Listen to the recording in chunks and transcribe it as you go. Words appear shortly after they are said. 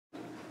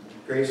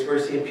Grace,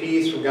 mercy, and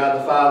peace from God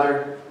the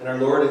Father and our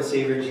Lord and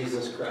Savior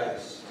Jesus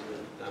Christ.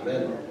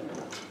 Amen.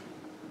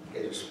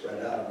 You guys are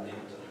spread out.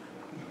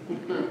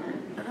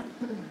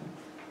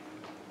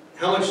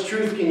 How much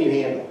truth can you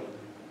handle?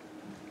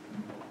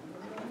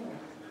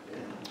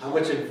 How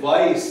much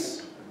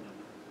advice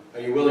are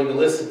you willing to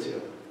listen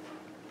to?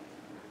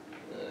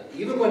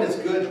 Even when it's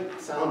good,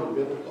 sounding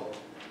biblical.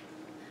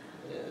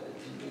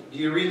 Do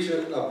you reach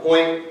a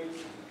point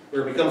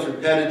where it becomes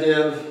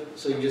repetitive,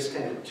 so you just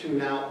kind of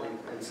tune out and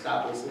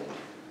stop listening?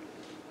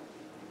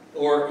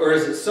 Or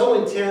is it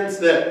so intense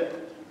that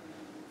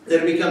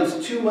it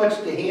becomes too much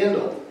to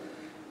handle,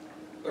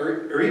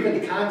 or even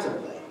to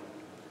contemplate?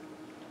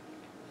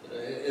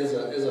 As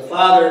a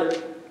father,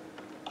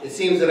 it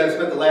seems that I've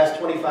spent the last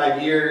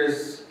 25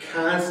 years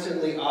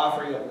constantly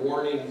offering up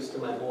warnings to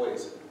my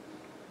boys.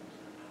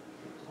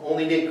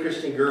 Only date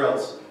Christian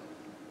girls.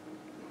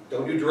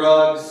 Don't do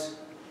drugs.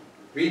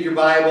 Read your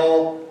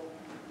Bible.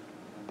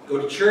 Go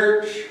to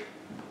church.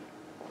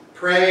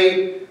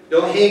 Pray.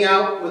 Don't hang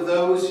out with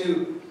those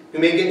who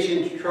may get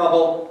you into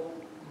trouble.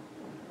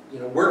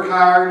 Work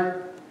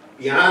hard.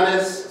 Be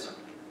honest.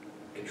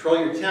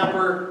 Control your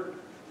temper.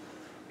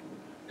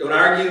 Don't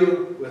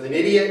argue with an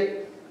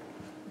idiot.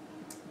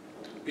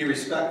 Be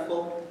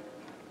respectful.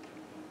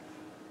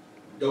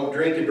 Don't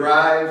drink and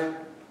drive.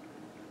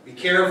 Be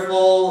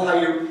careful how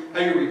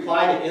you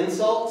reply to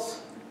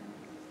insults.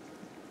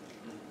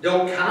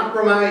 Don't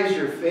compromise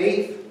your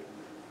faith.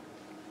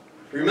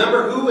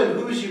 Remember who and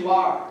whose you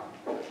are.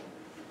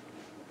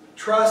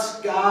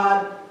 Trust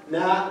God,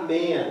 not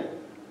man.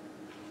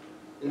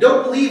 And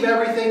don't believe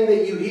everything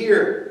that you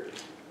hear.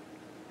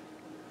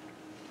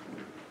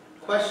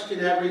 Question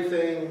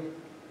everything.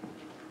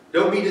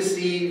 Don't be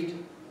deceived.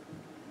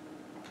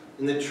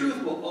 And the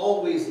truth will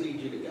always lead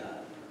you to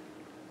God.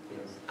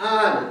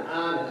 On and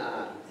on and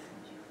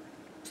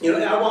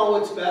on. I want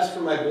what's best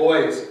for my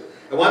boys.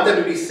 I want them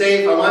to be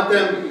safe. I want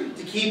them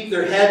to keep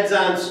their heads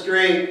on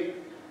straight.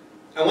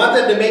 I want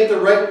them to make the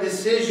right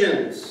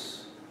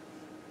decisions.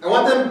 I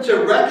want them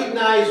to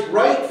recognize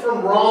right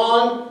from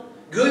wrong,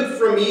 good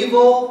from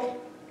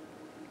evil.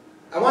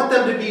 I want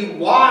them to be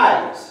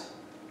wise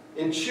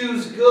and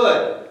choose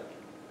good.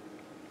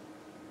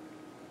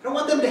 I don't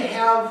want them to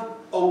have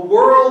a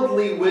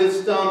worldly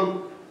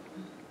wisdom,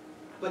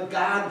 but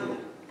godly.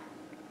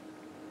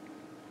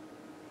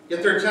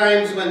 Yet there are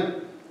times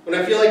when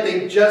I feel like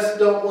they just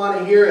don't want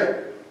to hear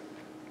it.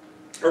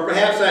 Or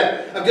perhaps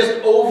I've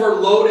just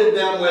overloaded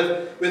them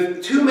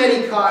with too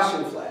many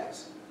caution flags.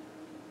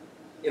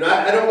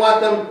 I don't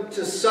want them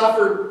to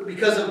suffer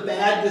because of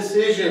bad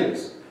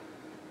decisions.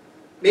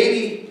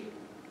 Maybe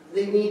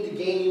they need to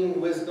gain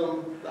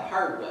wisdom the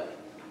hard way.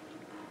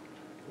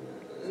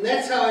 And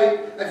that's how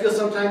I feel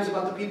sometimes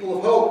about the people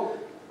of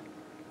hope.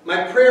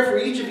 My prayer for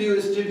each of you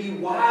is to be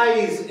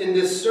wise and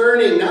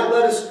discerning, not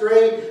led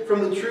astray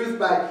from the truth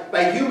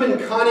by human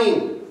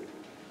cunning,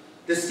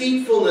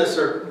 deceitfulness,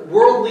 or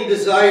worldly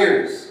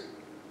desires.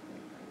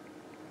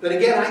 But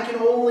again, I can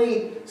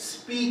only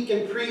speak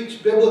and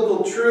preach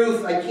biblical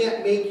truth. I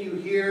can't make you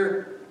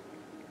hear,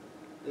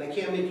 and I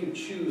can't make you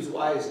choose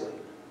wisely.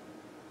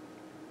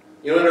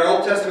 In our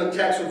Old Testament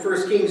text from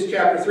 1 Kings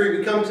chapter 3,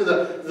 we come to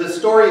the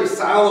story of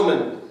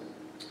Solomon,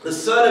 the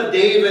son of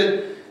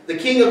David, the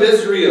king of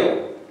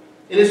Israel.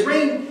 And his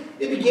reign,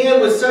 it began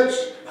with such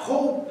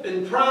hope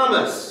and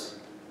promise.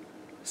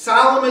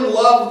 Solomon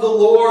loved the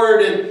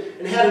Lord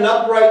and had an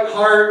upright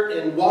heart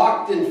and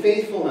walked in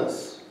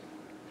faithfulness.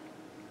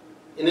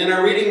 And in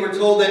our reading we're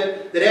told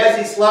that as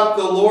he slept,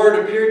 the Lord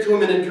appeared to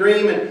him in a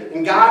dream,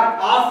 and God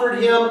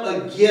offered him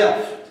a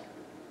gift.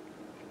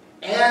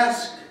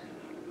 Ask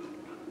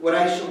what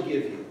I shall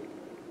give you.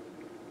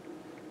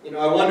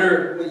 I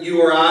wonder what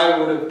you or I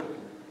would have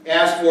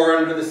asked for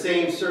under the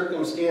same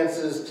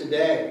circumstances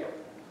today.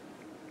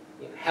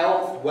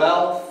 Health,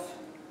 wealth,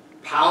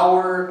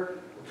 power,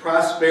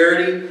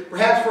 prosperity,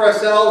 perhaps for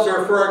ourselves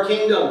or for our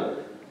kingdom.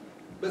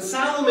 But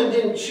Solomon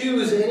didn't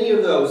choose any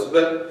of those.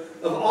 But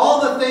of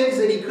all the things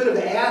that he could have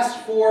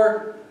asked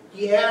for,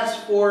 he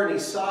asked for and he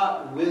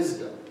sought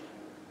wisdom.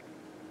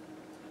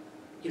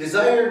 He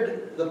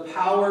desired the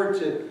power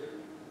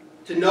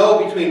to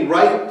know between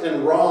right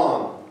and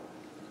wrong,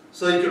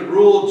 so that he could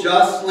rule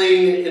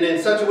justly and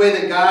in such a way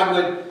that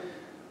God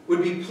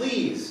would be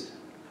pleased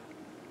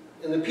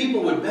and the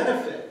people would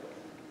benefit.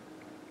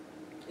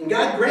 And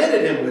God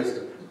granted him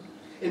wisdom.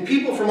 And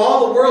people from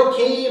all the world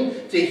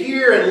came to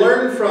hear and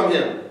learn from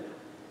him.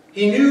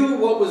 He knew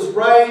what was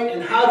right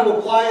and how to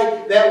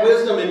apply that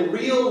wisdom in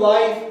real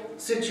life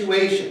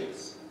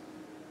situations.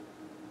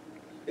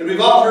 And we've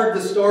all heard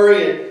the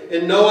story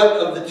and know it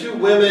of the two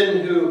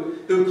women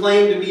who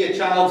claimed to be a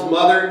child's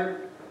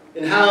mother,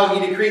 and how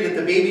he decreed that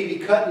the baby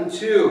be cut in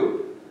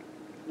two,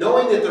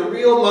 knowing that the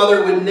real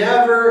mother would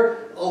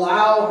never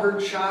allow her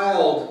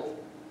child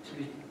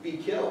to be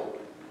killed.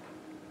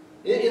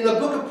 In the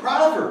book of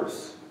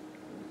Proverbs,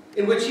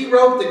 in which he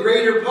wrote the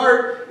greater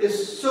part,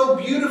 is so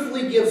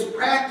beautifully gives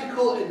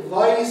practical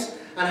advice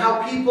on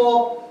how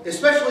people,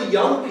 especially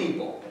young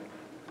people,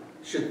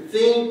 should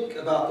think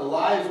about the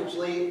lives which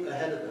lay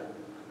ahead of them.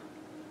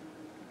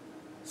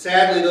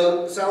 Sadly,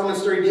 though,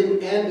 Solomon's story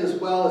didn't end as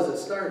well as it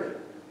started.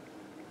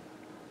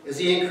 As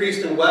he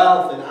increased in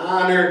wealth and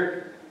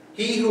honor,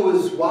 he who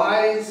was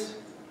wise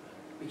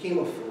became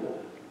a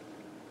fool.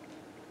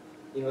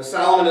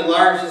 Solomon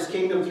enlarged his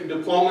kingdom through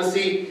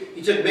diplomacy.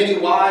 He took many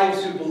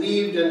wives who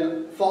believed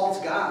in false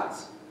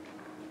gods.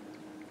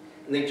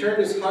 And they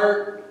turned his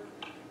heart,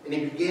 and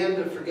he began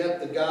to forget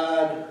the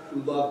God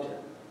who loved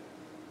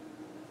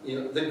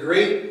him. The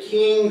great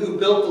king who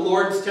built the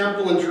Lord's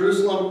temple in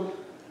Jerusalem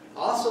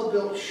also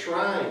built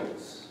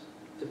shrines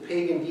to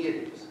pagan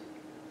deities,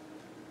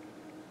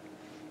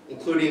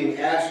 including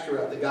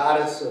Ashtoreth, the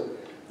goddess of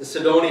the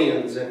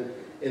Sidonians, and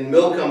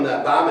Milcom, the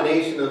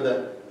abomination of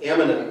the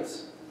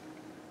Ammonites.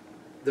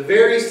 The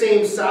very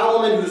same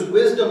Solomon whose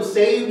wisdom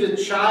saved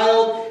a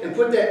child and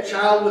put that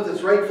child with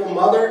its rightful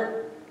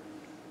mother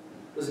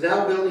was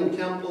now building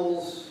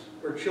temples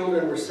where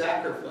children were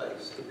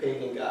sacrificed to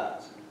pagan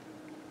gods.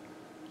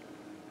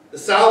 The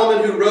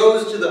Solomon who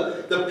rose to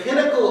the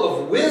pinnacle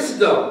of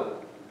wisdom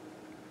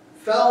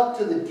fell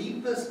to the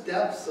deepest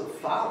depths of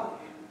folly.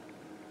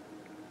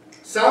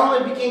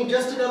 Solomon became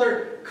just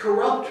another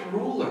corrupt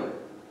ruler.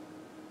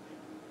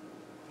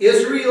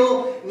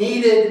 Israel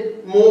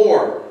needed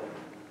more.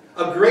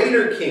 A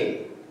greater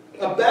king,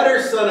 a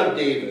better son of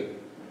David,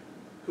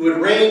 who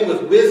would reign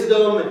with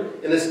wisdom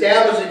and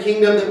establish a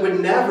kingdom that would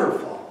never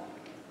fall.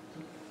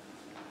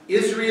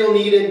 Israel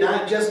needed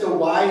not just a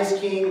wise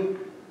king,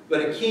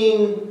 but a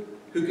king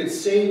who could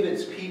save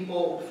its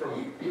people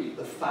from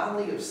the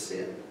folly of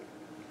sin.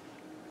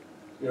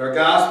 Our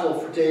gospel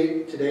for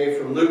today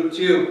from Luke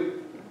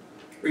 2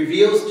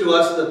 reveals to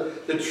us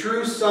the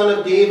true son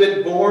of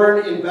David,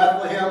 born in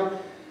Bethlehem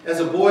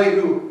as a boy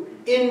who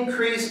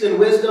increased in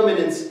wisdom and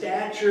in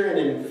stature and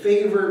in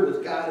favor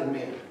with God and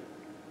man.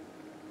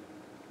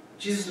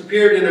 Jesus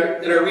appeared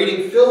in our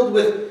reading filled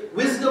with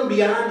wisdom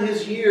beyond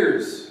his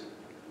years.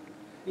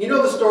 You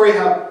know the story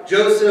how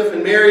Joseph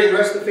and Mary and the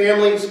rest of the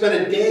family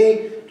spent a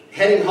day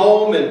heading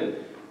home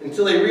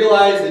until they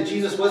realized that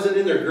Jesus wasn't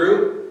in their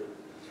group.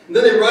 And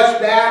then they rushed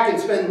back and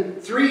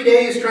spent 3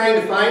 days trying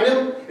to find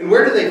him. And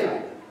where did they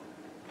find him?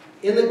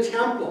 In the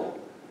temple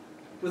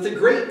with the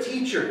great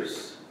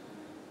teachers.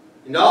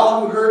 And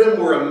all who heard him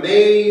were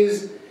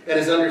amazed at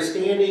his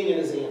understanding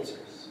and his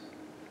answers.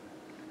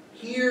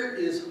 Here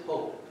is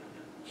hope.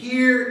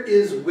 Here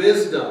is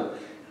wisdom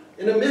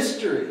and a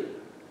mystery.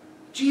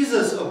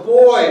 Jesus, a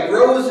boy,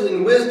 grows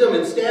in wisdom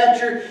and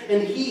stature,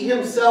 and he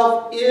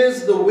himself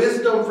is the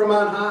wisdom from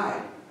on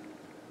high.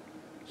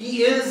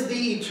 He is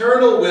the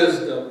eternal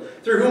wisdom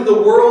through whom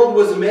the world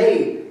was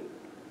made.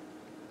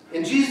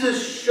 And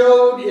Jesus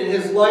showed in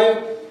his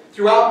life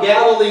throughout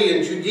Galilee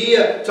and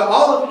Judea to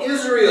all of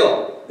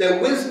Israel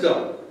that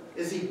wisdom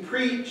as he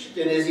preached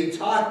and as he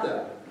taught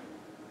them.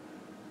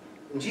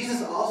 And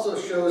Jesus also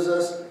shows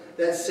us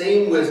that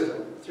same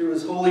wisdom through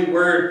his holy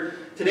word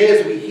today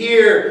as we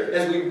hear,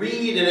 as we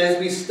read, and as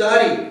we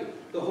study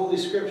the Holy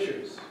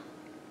Scriptures.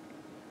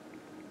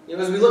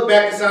 As we look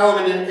back to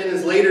Solomon in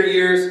his later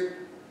years,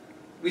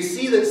 we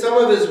see that some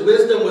of his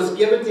wisdom was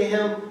given to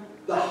him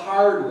the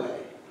hard way.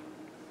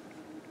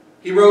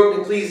 He wrote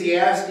in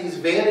Ecclesiastes,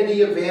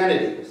 "Vanity of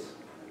vanities,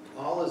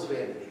 all is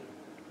vanity."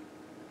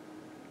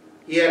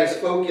 He had his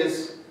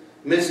focus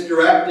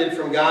misdirected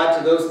from God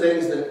to those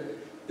things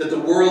that the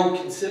world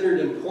considered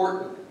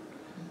important.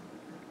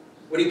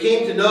 What he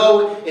came to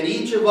know, and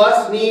each of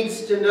us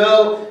needs to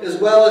know as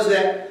well, is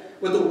that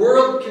what the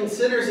world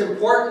considers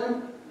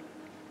important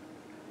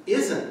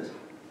isn't.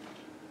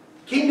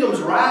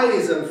 Kingdoms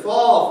rise and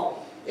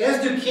fall,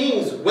 as do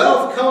kings.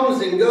 Wealth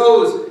comes and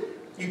goes.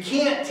 You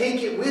can't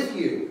take it with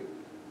you.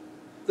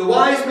 The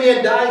wise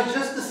man dies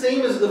just the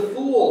same as the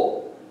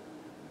fool.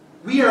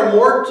 We are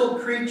mortal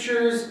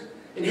creatures,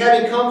 and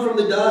having come from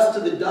the dust, to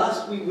the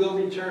dust we will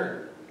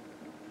return.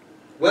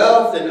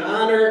 Wealth and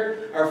honor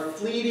are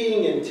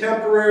fleeting and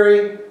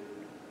temporary,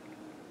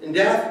 and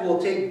death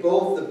will take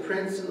both the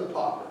prince and the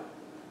pauper.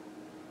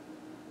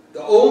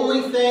 The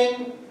only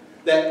thing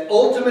that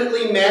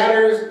ultimately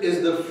matters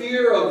is the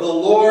fear of the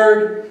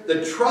Lord,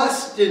 the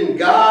trust in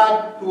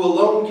God who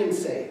alone can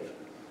save.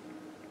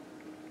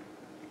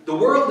 The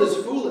world is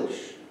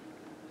foolish.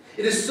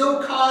 It is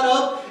so caught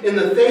up in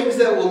the things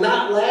that will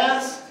not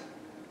last.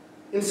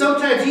 And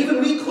sometimes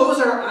even we close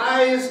our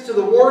eyes to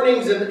the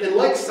warnings, and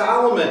like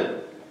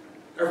Solomon,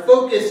 our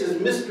focus is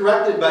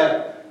misdirected by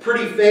a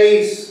pretty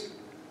face,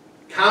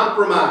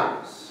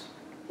 compromise,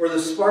 or the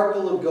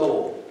sparkle of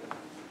gold.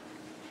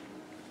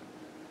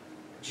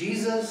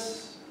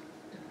 Jesus,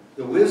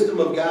 the wisdom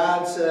of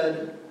God,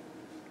 said,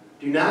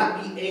 "Do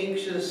not be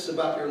anxious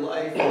about your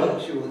life,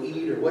 what you will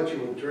eat or what you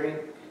will drink,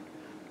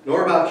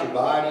 nor about your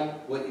body,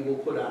 what you will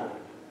put on.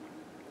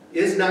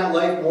 Is not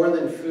life more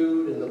than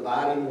food, and the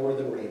body more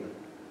than raiment?"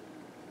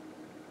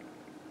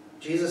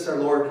 Jesus, our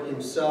Lord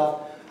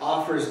himself,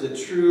 offers the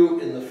true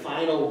and the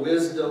final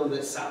wisdom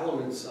that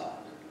Solomon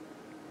sought.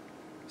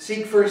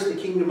 Seek first the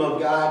kingdom of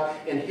God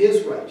and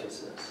his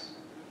righteousness.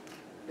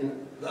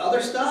 And the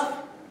other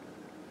stuff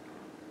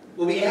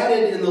will be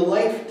added in the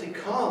life to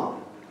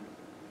come.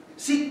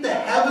 Seek the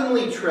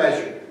heavenly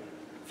treasure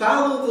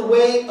Follow the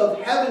way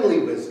of heavenly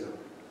wisdom.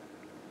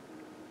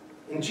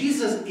 And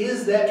Jesus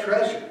is that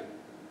treasure.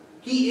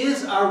 He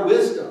is our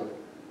wisdom.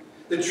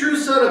 The true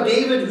Son of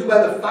David, who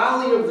by the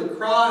folly of the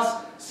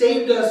cross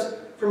saved us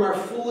from our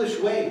foolish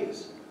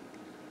ways.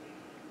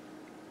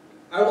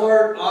 Our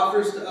Lord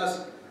offers to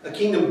us a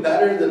kingdom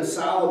better than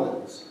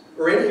Solomon's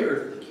or any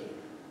earthly king.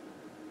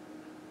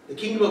 The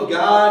kingdom of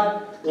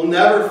God will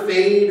never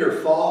fade or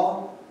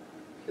fall,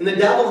 and the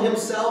devil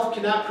himself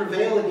cannot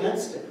prevail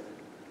against it.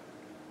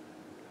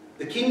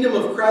 The kingdom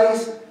of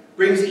Christ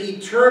brings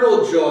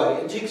eternal joy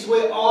and takes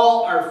away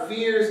all our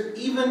fears,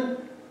 even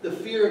the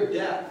fear of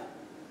death.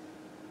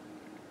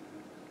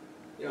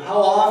 You know, how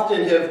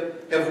often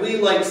have we,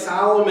 like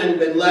Solomon,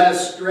 been led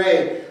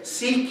astray,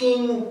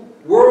 seeking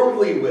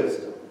worldly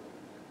wisdom,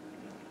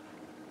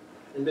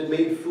 and been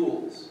made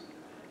fools?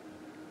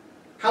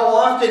 How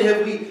often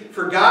have we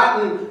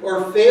forgotten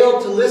or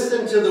failed to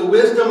listen to the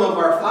wisdom of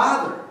our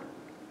Father?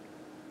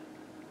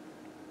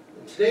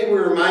 And today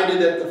we're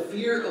reminded that the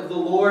fear of the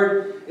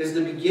Lord is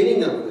the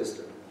beginning of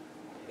wisdom,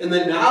 and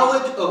the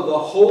knowledge of the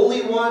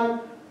Holy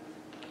One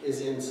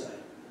is insight.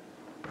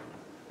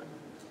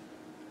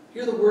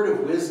 Hear the word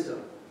of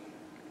wisdom.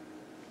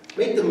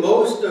 Make the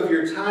most of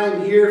your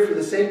time here for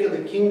the sake of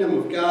the kingdom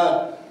of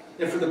God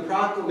and for the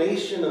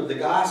proclamation of the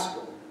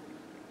gospel.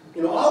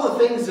 You know, all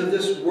the things of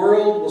this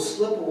world will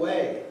slip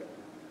away,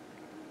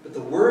 but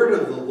the word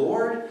of the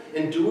Lord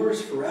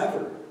endures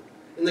forever.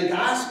 And the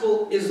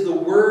gospel is the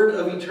word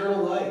of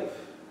eternal life.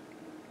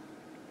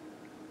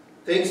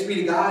 Thanks be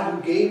to God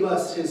who gave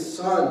us his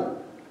Son.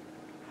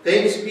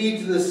 Thanks be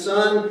to the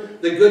Son,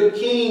 the good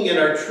King and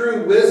our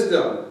true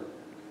wisdom,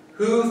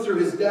 who through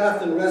his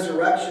death and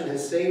resurrection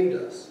has saved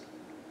us.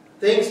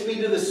 Thanks be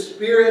to the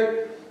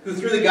Spirit, who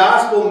through the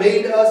gospel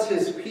made us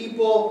his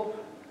people,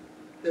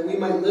 that we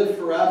might live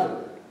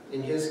forever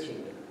in his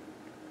kingdom.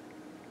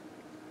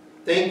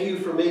 Thank you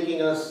for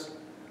making us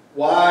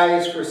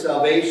wise for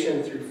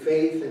salvation through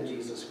faith in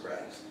Jesus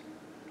Christ.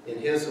 In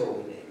his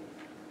holy name.